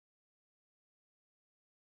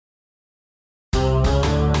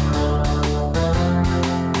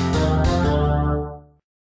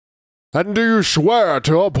And do you swear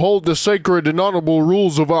to uphold the sacred and honorable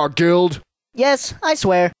rules of our guild? Yes, I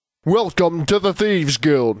swear. Welcome to the Thieves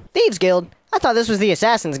Guild. Thieves Guild? I thought this was the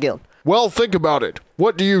Assassin's Guild. Well, think about it.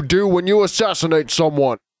 What do you do when you assassinate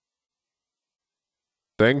someone?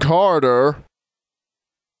 Think harder.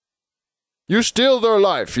 You steal their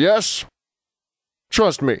life, yes?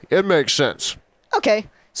 Trust me, it makes sense. Okay,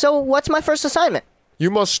 so what's my first assignment? You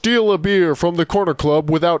must steal a beer from the corner club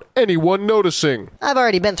without anyone noticing. I've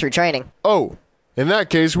already been through training. Oh, in that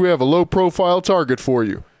case we have a low-profile target for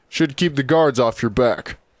you. Should keep the guards off your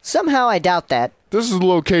back. Somehow I doubt that. This is the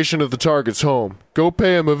location of the target's home. Go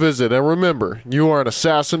pay him a visit, and remember, you are an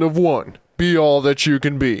assassin of one. Be all that you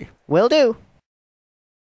can be. Will do.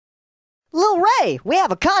 Lil Rey, we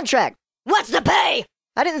have a contract. What's the pay?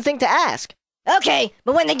 I didn't think to ask. Okay,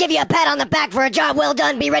 but when they give you a pat on the back for a job well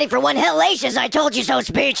done, be ready for one hellacious I told you so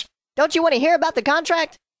speech. Don't you want to hear about the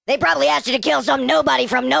contract? They probably asked you to kill some nobody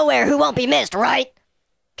from nowhere who won't be missed, right?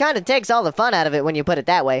 Kinda takes all the fun out of it when you put it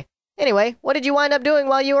that way. Anyway, what did you wind up doing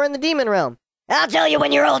while you were in the demon realm? I'll tell you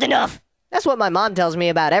when you're old enough. That's what my mom tells me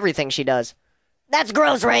about everything she does. That's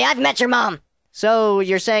gross, Ray. I've met your mom. So,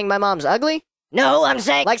 you're saying my mom's ugly? No, I'm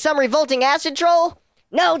saying... Like some revolting acid troll?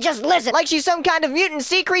 No, just listen. Like she's some kind of mutant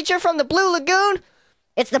sea creature from the Blue Lagoon?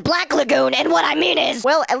 It's the Black Lagoon, and what I mean is...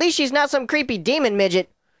 Well, at least she's not some creepy demon midget.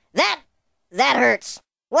 That hurts.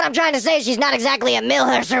 What I'm trying to say is she's not exactly a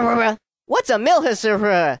milhusser. What's a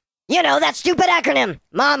milhusser? You know, that stupid acronym.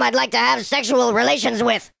 Mom, I'd like to have sexual relations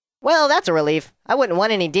with. Well, that's a relief. I wouldn't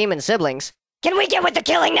want any demon siblings. Can we get with the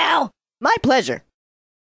killing now? My pleasure.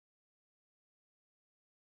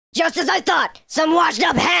 Just as I thought, some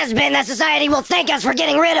washed-up has-been that society will thank us for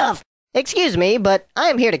getting rid of. Excuse me, but I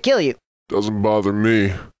am here to kill you. Doesn't bother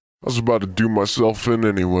me. I was about to do myself in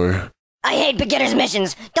anyway. I hate beginner's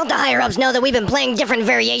missions. Don't the higher-ups know that we've been playing different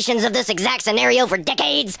variations of this exact scenario for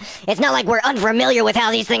decades? It's not like we're unfamiliar with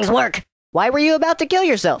how these things work. Why were you about to kill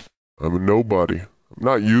yourself? I'm a nobody. I'm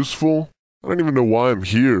not useful. I don't even know why I'm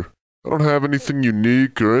here. I don't have anything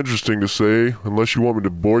unique or interesting to say, unless you want me to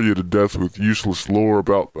bore you to death with useless lore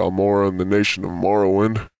about Balmora and the nation of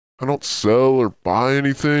Morrowind. I don't sell or buy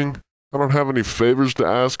anything. I don't have any favors to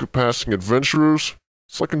ask of passing adventurers.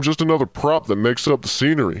 It's like I'm just another prop that makes up the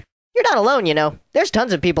scenery. You're not alone, you know. There's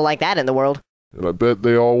tons of people like that in the world. And I bet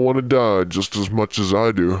they all want to die just as much as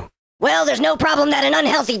I do. Well, there's no problem that an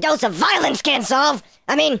unhealthy dose of violence can't solve.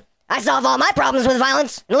 I mean, I solve all my problems with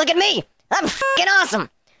violence, and look at me. I'm f***ing awesome.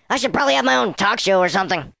 I should probably have my own talk show or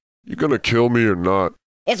something. You gonna kill me or not?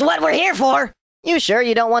 It's what we're here for. You sure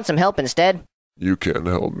you don't want some help instead? You can't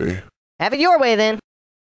help me. Have it your way, then.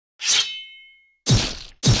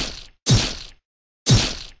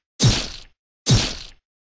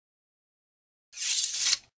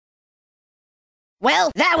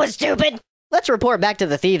 Well, that was stupid. Let's report back to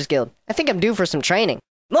the Thieves Guild. I think I'm due for some training.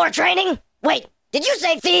 More training? Wait, did you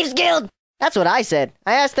say Thieves Guild? That's what I said.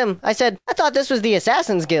 I asked them, I said, I thought this was the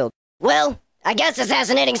Assassin's Guild. Well, I guess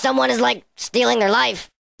assassinating someone is like stealing their life.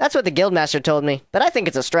 That's what the guildmaster told me, but I think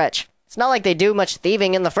it's a stretch. It's not like they do much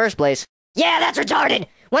thieving in the first place. Yeah, that's retarded.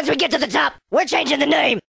 Once we get to the top, we're changing the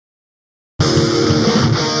name.